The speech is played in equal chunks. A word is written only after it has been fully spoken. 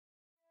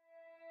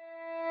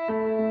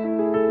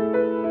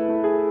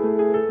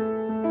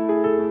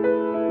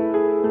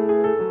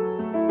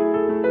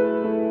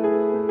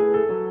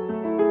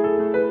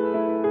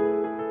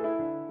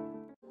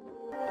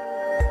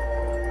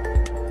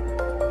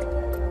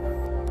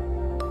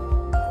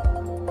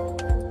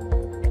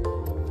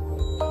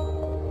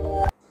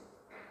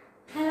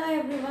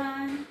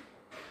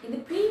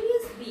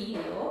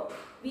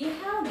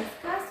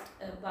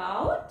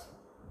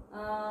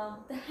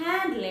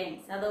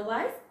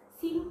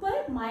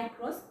simple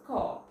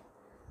microscope.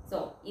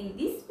 So in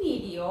this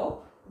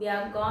video, we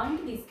are going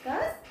to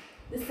discuss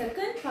the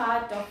second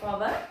part of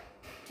our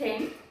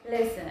 10th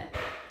lesson.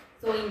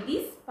 So in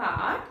this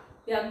part,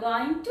 we are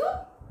going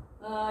to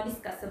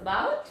discuss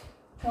about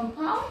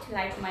compound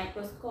light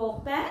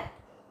microscope and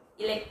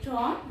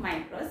electron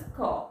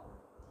microscope.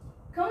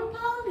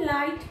 Compound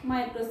light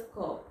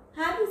microscope.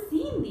 Have you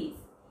seen this?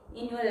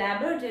 In your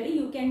laboratory,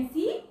 you can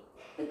see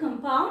the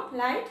compound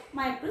light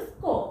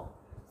microscope.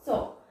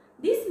 So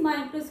this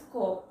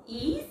microscope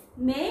is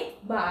made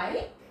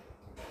by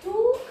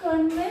two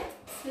convex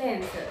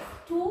lenses.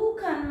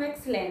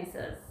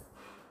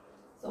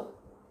 So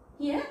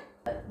here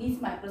this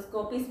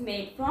microscope is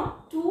made from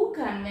two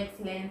convex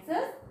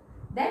lenses.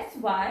 That's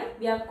why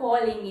we are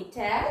calling it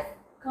as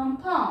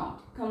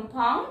compound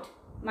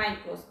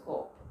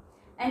microscope.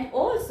 And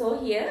also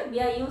here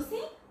we are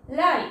using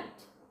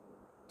light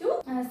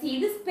to see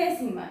the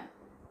specimen.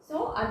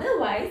 So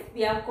otherwise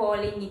we are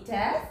calling it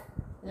as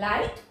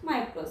light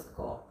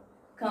microscope,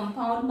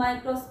 compound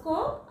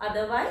microscope,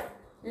 otherwise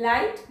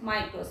light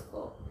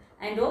microscope.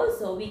 And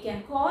also we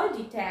can call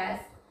it as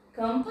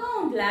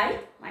compound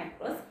light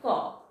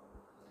microscope.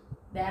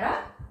 There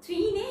are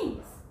three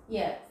names.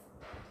 Yes.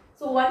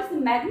 So what is the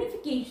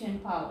magnification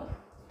power?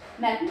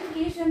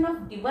 Magnification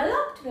of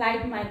developed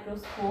light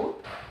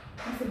microscope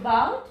is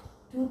about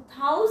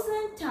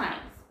 2000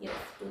 times. Yes,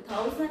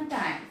 2000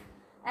 times.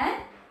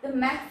 And the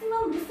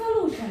maximum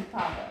resolution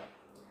power.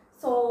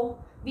 So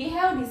we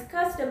have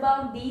discussed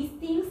about these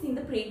things in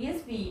the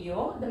previous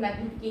video, the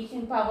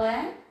magnification power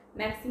and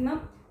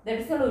maximum the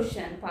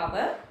resolution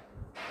power.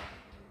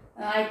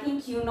 I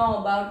think you know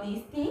about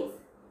these things.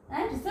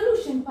 And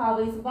resolution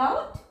power is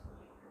about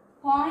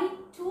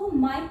 0.2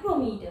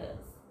 micrometers.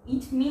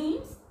 It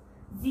means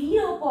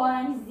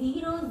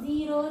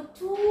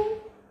 0.002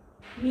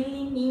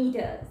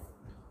 millimeters.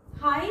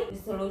 High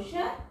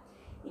resolution,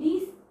 it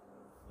is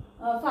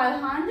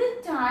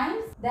 500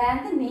 times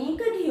than the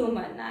naked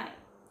human eye.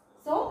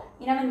 So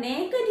in our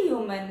naked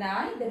human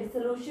eye, the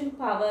resolution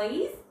power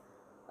is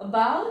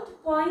about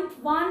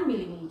 0.1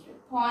 millimeter.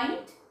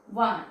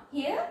 0.1.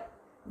 Here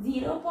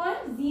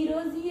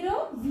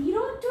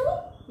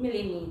 0.0002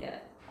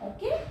 millimeter.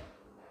 Okay.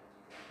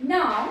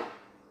 Now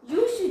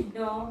you should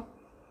know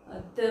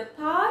the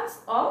parts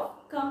of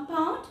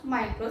compound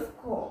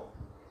microscope.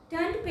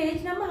 Turn to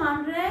page number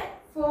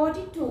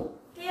 142.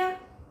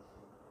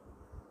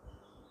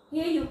 Here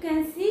you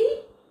can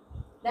see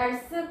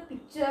that's a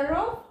picture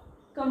of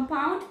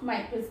compound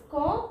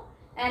microscope,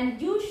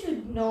 and you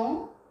should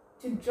know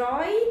to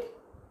draw it,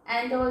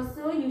 and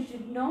also you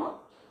should know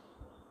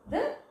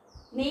the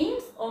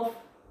names of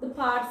the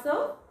parts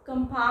of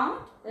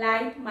compound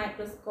light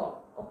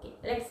microscope. Okay,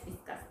 let's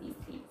discuss these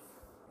things.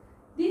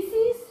 This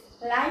is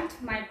light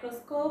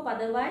microscope,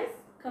 otherwise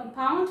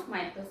compound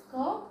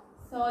microscope.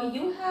 So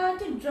you have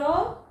to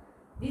draw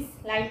this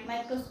light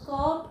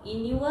microscope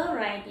in your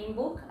writing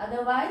book,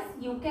 otherwise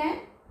you can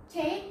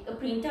take a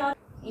printout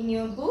in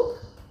your book,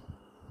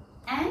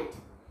 and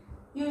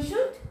you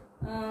should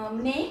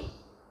name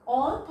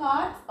all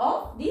parts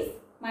of this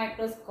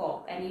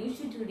microscope, and you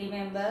should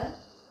remember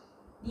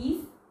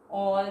these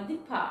all the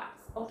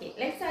parts. Okay,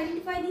 let's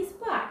identify these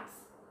parts.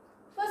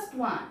 First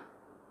one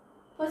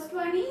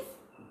is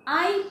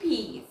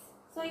eyepiece.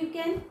 So you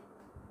can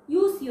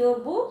use your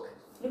book,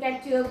 look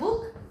at your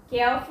book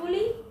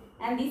carefully,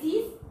 and this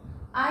is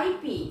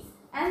eyepiece,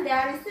 and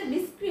there is a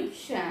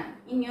description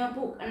in your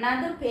book.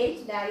 Another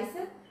page there is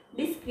a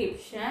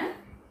description.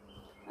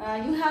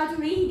 You have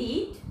to read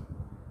it.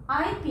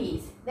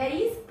 Eyepiece, there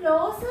is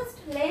closest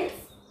lens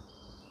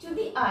to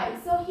the eye.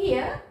 So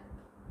here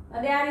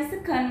there is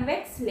a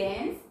convex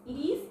lens. It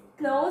is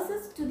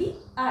closest to the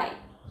eye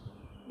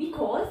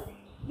because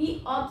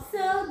we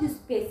observe the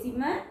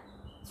specimen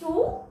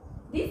through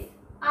this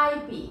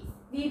eyepiece.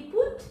 We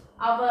put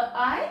our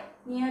eye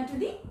near to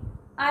the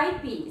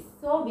eyepiece.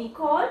 So we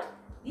called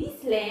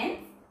this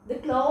lens the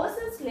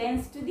closest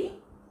lens to the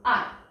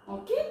eye.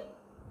 Okay.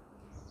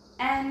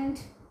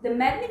 And the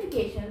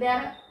magnification,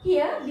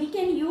 here we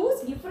can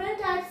use different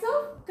types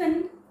of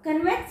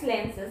convex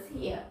lenses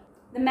here.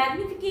 The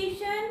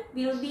magnification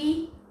will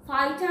be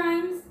 5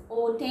 times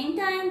or 10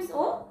 times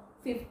or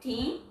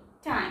 15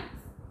 times.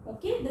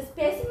 Okay, the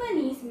specimen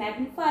is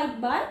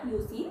magnified by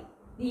using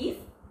these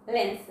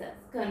lenses,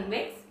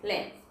 convex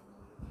lens.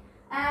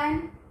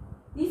 And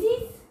this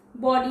is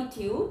body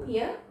tube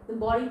here, the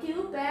body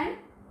tube, and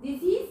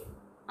this is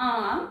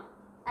arm,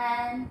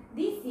 and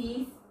this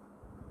is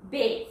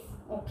base.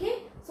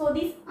 Okay, so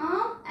this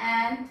arm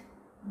and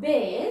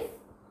base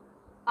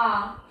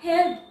are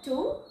helped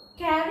to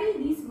carry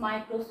this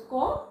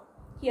microscope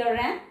here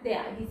and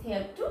there. It is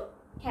helped to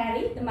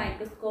carry the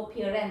microscope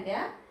here and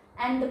there.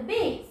 And the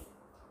base,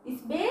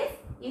 this base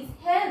is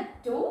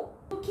helped to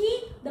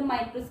keep the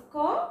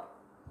microscope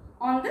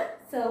on the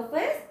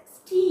surface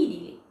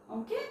steadily.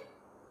 Okay.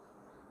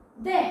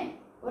 Then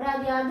what are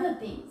the other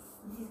things?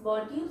 This is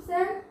body tubes,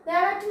 and there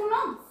are two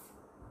knobs,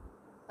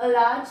 a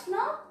large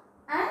knob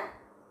and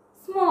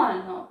small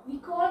knob. We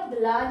call the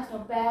large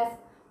knob as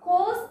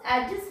coarse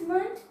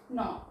adjustment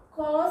knob.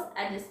 Coarse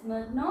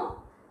adjustment knob.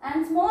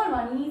 And small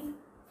one is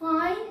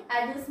fine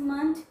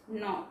adjustment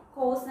knob.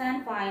 Coarse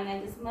and fine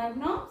adjustment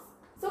knobs.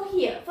 So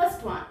here,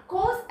 first one,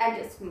 coarse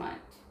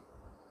adjustment.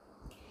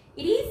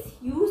 It is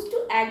used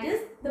to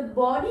adjust the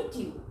body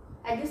tube.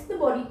 Adjust the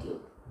body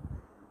tube.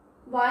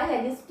 While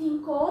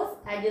adjusting coarse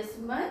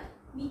adjustment,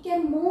 we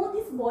can move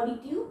this body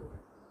tube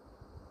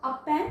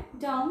up and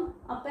down,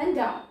 up and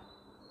down.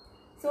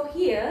 So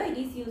here it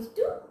is used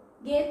to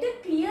get a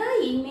clear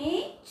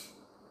image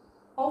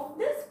of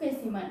the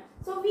specimen.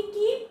 So we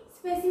keep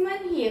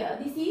specimen here.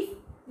 This is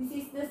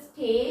the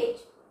stage,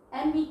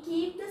 and we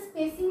keep the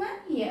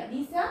specimen here.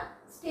 These are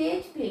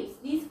stage clips.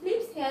 These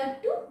clips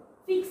help to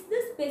fix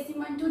the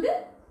specimen to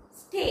the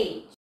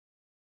stage.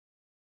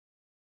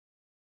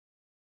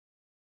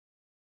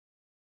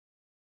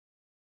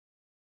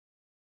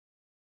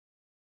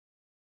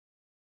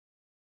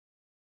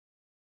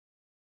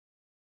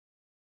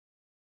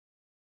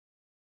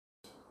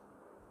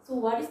 So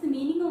what is the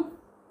meaning of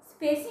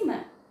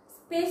specimen?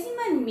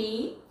 Specimen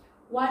means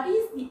what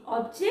is the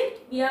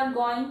object we are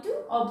going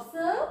to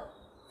observe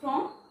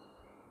from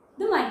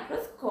the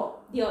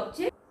microscope. The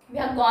object we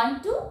are going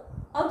to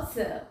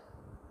observe.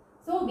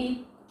 So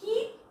we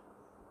keep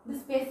the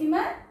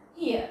specimen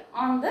here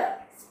on the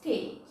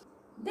stage.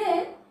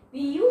 Then we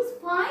use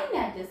fine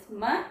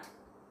adjustment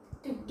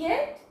to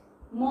get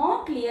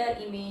more clear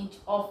image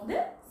of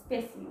the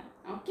specimen.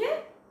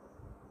 Okay.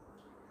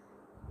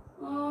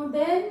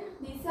 Then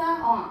these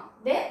are on.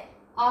 Then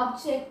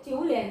objective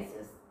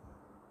lenses.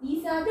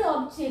 These are the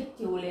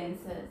objective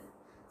lenses.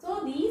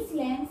 So these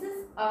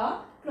lenses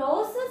are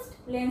closest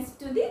lens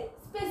to the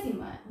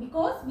specimen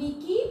because we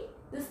keep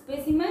the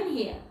specimen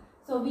here.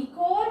 So we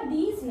call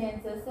these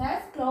lenses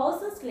as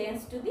closest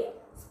lens to the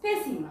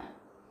specimen.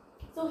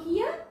 So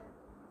here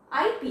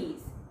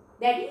eyepiece,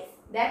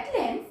 that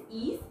lens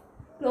is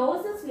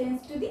closest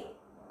lens to the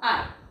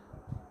eye.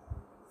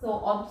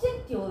 So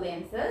objective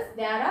lenses,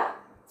 there are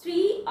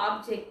 3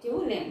 objective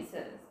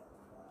lenses.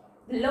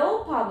 The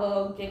low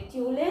power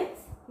objective lens,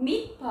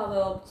 mid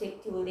power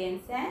objective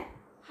lens and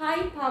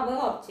high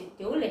power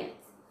objective lens.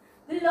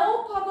 The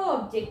low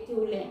power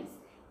objective lens,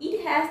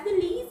 it has the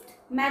least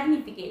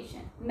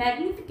magnification.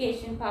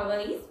 Magnification power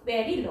is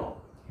very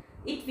low.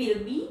 It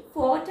will be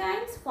 4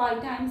 times,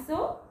 5 times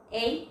or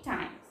 8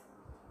 times.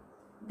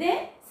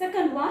 Then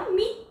second one,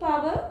 mid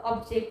power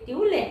objective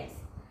lens.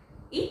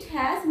 It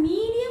has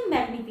medium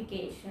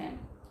magnification.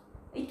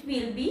 It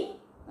will be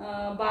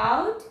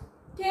about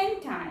 10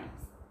 times.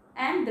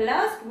 And the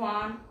last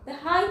one, the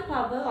high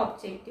power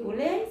objective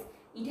lens,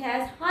 it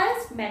has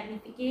highest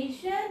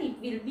magnification. It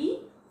will be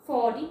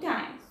 40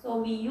 times. So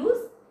we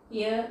use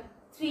here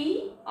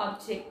 3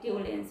 objective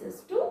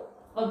lenses to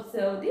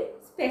observe the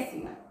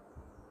specimen.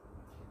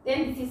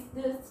 Then this is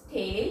the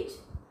stage.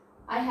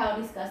 I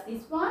have discussed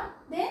this one.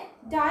 Then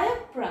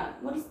diaphragm.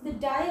 What is the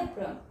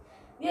diaphragm?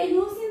 We are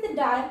using the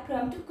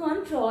diaphragm to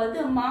control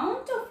the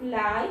amount of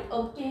light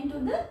obtained to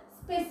the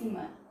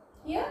specimen.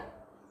 Here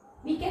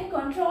we can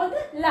control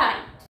the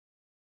light.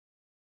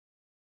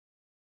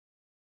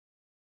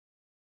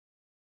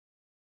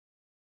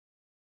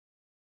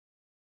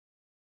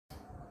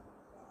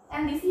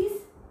 And this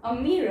is a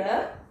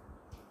mirror.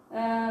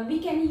 We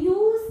can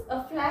use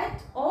a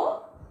flat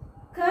or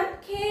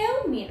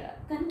concave mirror.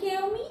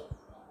 Concave means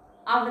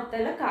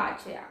avatala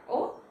kachaya,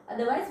 or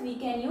otherwise we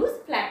can use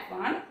flat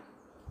one.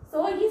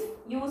 So it is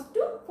used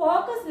to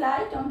focus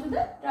light onto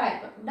the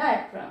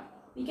diaphragm.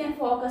 We can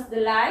focus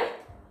the light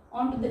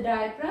onto the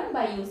diaphragm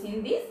by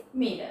using this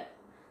mirror.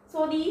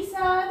 So these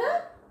are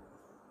the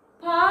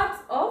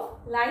parts of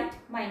light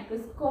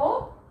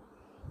microscope,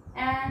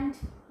 and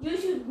you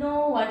should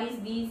know what is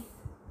these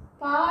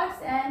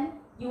parts, and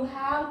you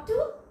have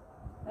to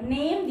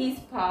name these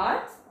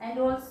parts, and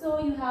also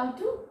you have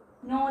to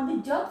know the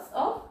jobs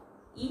of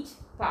each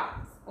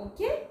part.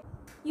 Okay,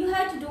 you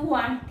have to do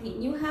one thing.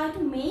 You have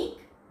to make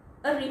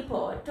a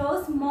report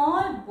or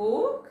small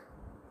book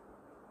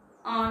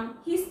on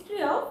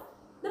history of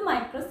the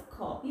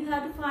microscope. You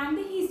have to find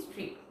the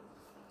history.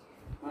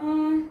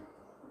 Do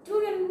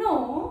you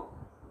know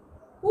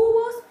who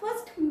was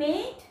first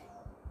made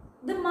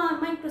the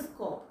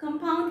microscope,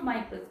 compound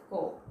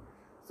microscope?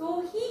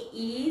 So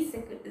he is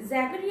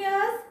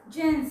Zacharias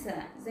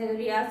Janssen.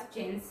 Zacharias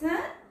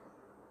Janssen.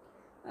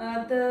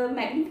 The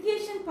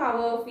magnification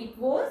power of it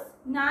was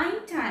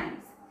 9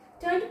 times.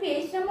 Turn to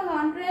page number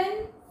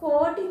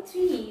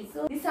 143.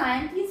 So the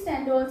scientist,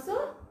 and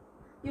also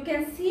you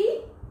can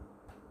see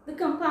the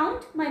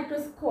compound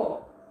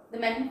microscope. The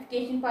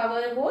magnification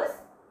power was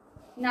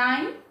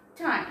 9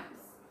 times.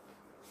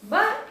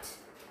 But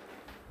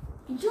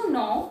you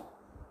know,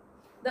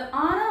 the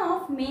honor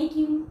of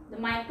making the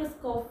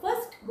microscope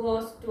first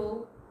goes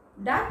to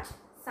Dutch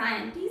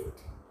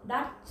scientist.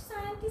 Dutch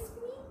scientist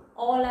means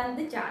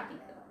Hollandenjatige.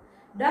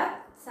 Dutch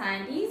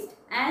scientist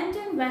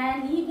Anton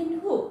van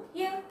Leeuwenhoek.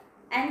 Here,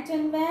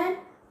 Anton van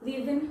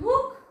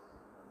Leeuwenhoek.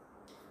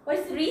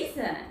 What's the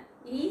reason?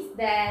 Is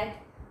that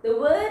the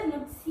word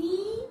not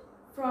seen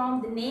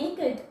from the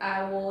naked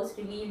eye was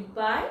revealed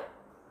by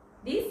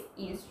this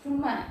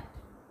instrument.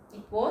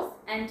 It was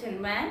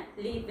Anton van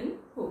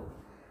Leeuwenhoek.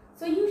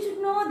 So you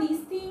should know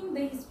these things,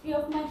 the history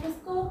of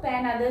microscope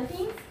and other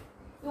things.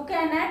 You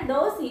can add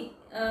those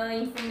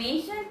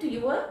information to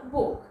your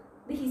book,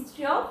 the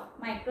history of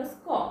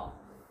microscope.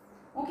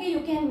 Okay,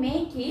 you can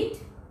make it.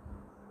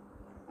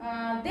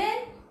 Then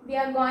we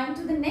are going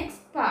to the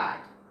next part,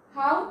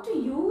 how to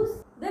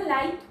use the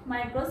light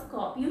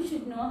microscope. You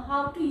should know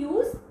how to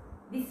use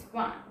this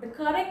one, the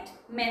correct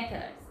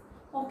methods.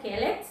 Okay,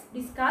 let's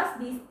discuss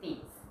these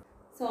things.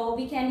 So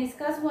we can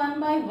discuss one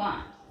by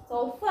one.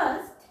 So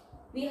first,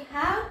 we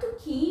have to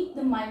keep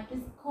the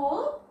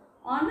microscope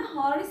on a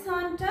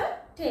horizontal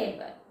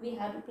table. We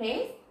have to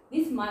place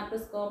this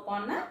microscope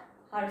on a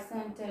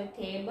horizontal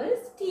table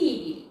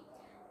steadily,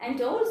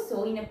 and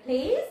also in a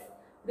place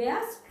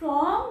where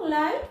strong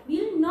light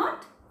will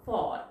not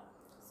fall.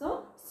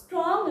 So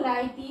strong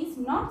light is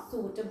not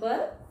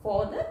suitable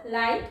for the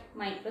light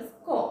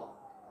microscope.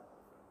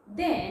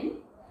 Then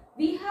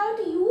we have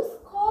to use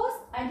coarse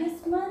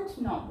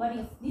adjustment knob. What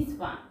is this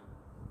one?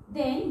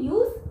 Then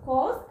use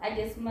coarse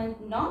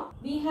adjustment knob.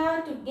 We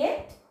have to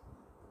get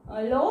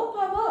a low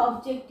power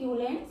objective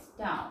lens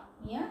down.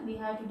 Here we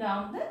have to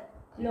down the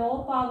low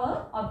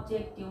power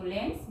objective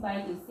lens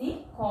by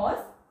using coarse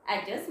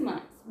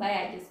adjustments. By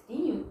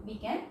adjusting, we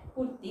can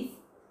put this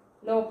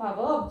low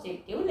power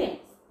objective lens.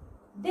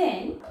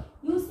 Then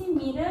using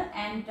mirror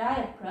and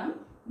diaphragm,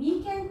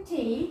 we can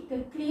take a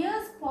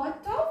clear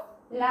spot of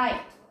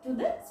light to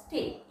the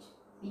stage.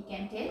 We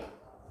can take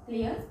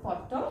clear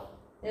spot of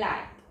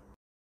light.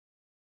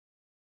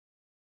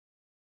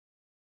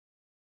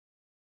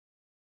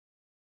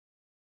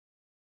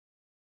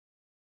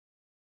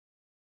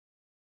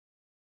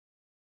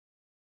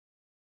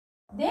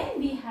 Then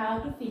we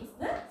have to fix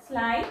the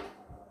slide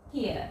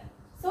here.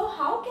 So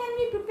how can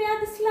we prepare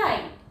the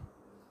slide?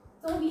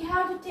 So we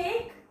have to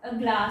take a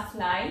glass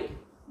slide,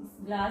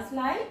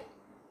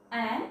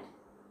 and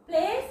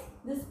place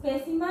the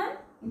specimen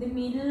in the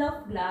middle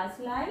of glass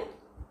slide,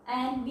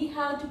 and we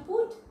have to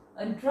put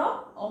a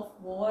drop of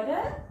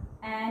water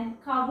and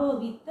cover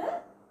with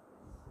the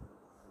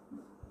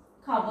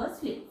cover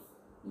slips.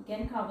 We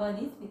can cover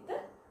this with the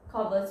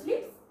cover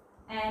slips,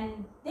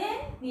 and then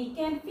we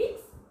can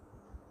fix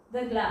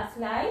the glass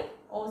slide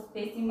or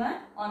specimen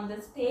on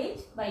the stage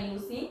by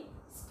using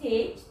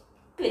stage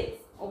clips.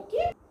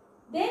 Okay.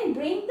 Then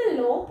bring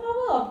the low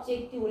power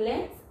objective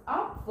lens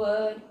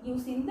upward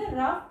using the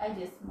rough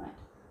adjustment.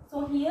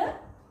 So here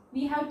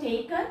we have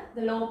taken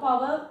the low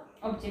power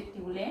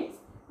objective lens.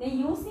 Then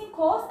using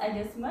coarse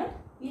adjustment,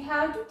 we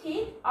have to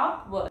take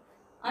upward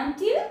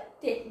until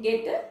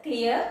get a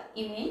clear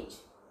image.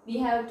 We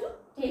have to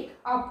take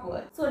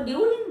upward. So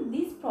during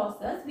this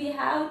process, we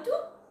have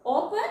to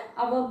open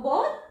our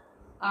both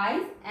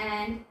eyes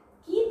and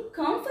keep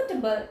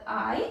comfortable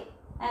eye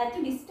at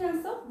a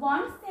distance of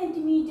 1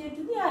 centimeter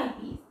to the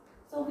eyepiece.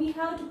 So we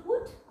have to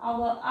put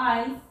our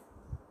eyes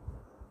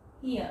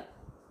here,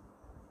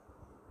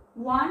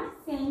 1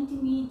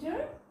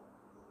 centimeter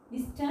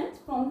distance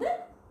from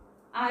the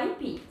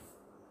eyepiece.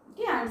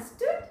 Okay,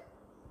 understood?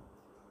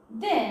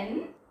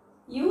 Then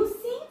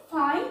using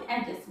fine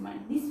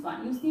adjustment, this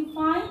one, using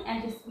fine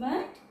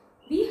adjustment,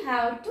 we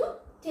have to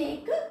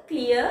take a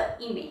clear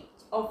image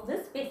of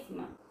the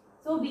specimen.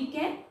 So we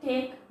can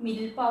take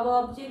middle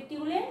power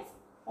objective lens.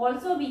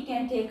 Also we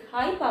can take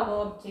high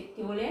power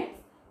objective lens,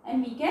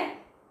 and we can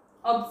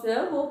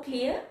observe or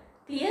clear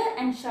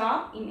and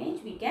sharp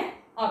image we can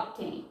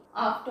obtain.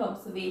 After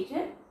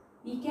observation,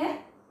 we can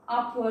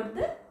upward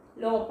the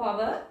low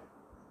power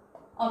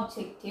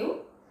objective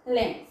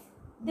lens.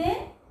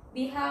 Then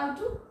we have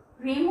to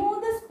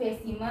remove the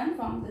specimen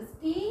from the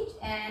stage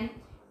and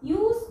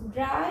use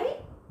dry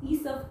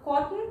piece of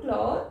cotton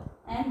cloth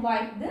and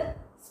wipe the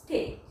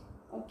stage.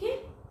 Okay.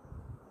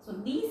 So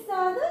these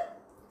are the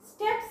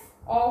steps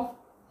of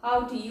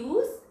how to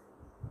use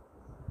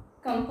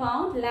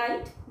compound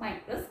light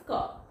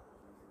microscope.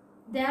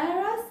 There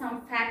are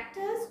some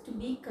factors to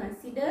be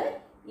considered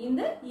in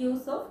the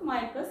use of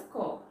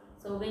microscope.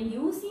 So when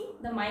using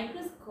the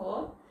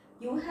microscope,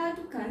 you have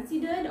to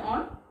consider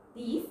on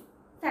these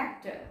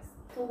factors.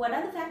 So what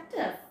are the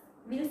factors?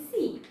 We'll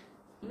see.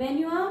 When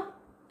you are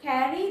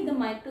carry the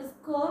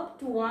microscope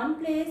to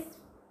one place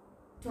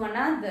to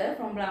another,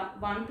 from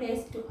one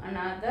place to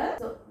another.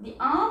 So the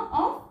arm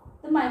of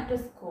the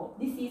microscope,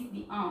 this is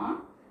the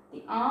arm.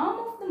 The arm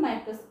of the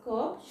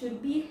microscope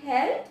should be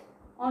held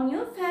on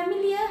your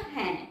familiar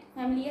hand.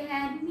 Familiar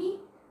hand means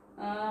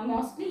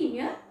mostly in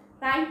your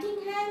writing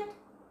hand,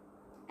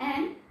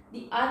 and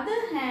the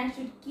other hand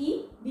should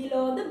keep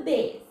below the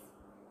base.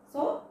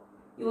 So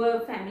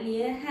your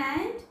familiar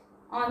hand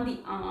on the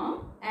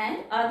arm and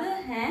other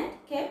hand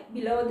kept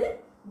below the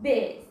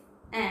base,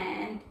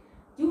 and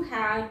you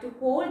have to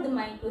hold the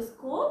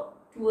microscope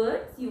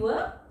towards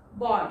your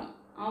body.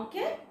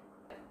 Okay.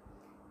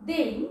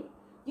 Then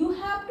you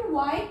have to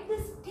wipe the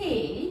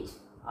stage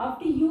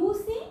after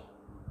using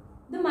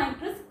the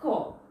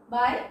microscope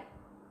by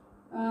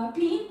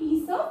clean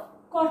piece of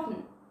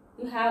cotton.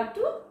 You have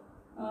to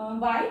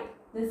wipe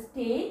the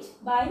stage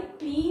by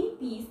clean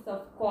piece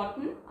of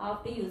cotton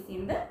after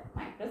using the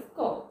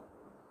microscope.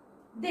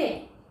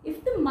 Then,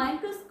 if the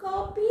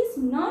microscope is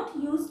not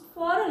used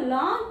for a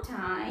long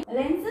time,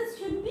 lenses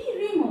should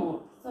be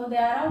removed. So,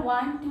 there are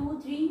 1,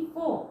 2, 3,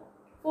 4.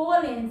 4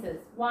 lenses.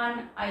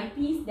 One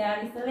eyepiece,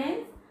 there is a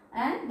lens,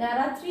 and there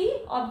are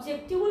 3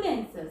 objective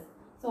lenses.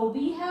 So,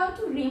 we have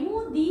to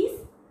remove these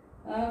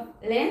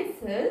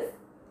lenses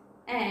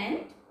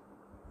and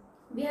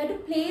we have to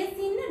place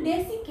in a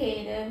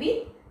desiccator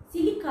with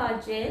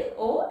silica gel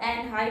or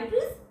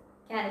anhydrous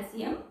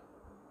calcium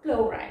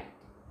chloride.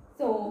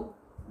 So,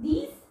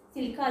 these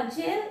silica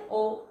gel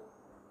or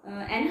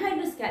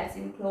anhydrous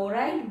calcium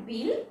chloride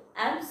will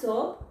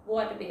absorb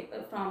water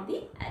vapor from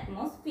the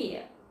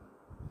atmosphere.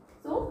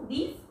 So,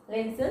 these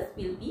lenses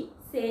will be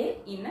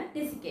saved in a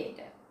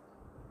desiccator.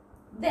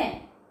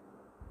 Then,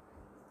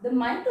 the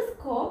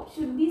microscope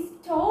should be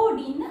stored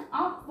in an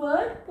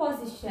upward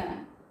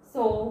position.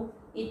 So,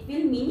 it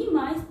will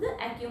minimize the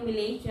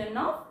accumulation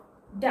of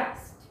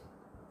dust.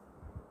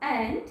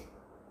 And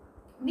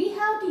we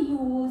have to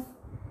use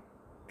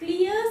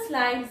clear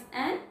slides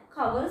and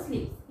cover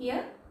slips.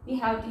 Here we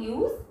have to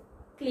use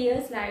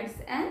clear slides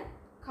and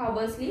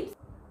cover slips.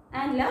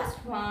 And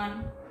last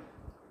one,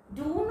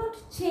 do not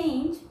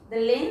change the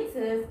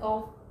lenses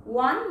of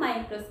one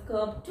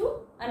microscope to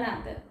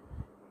another.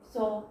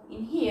 So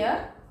in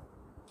here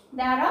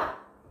there are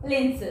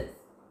lenses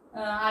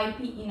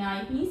in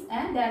eyepiece,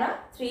 and there are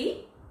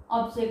 3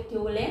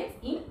 objective lenses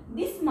in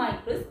this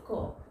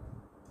microscope.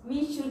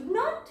 We should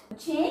not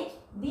change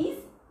these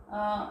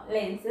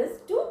lenses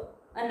to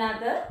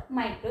another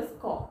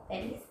microscope.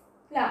 That is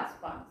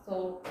last one.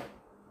 So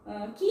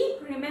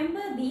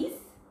remember these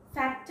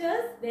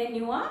factors when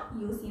you are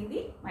using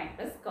the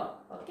microscope.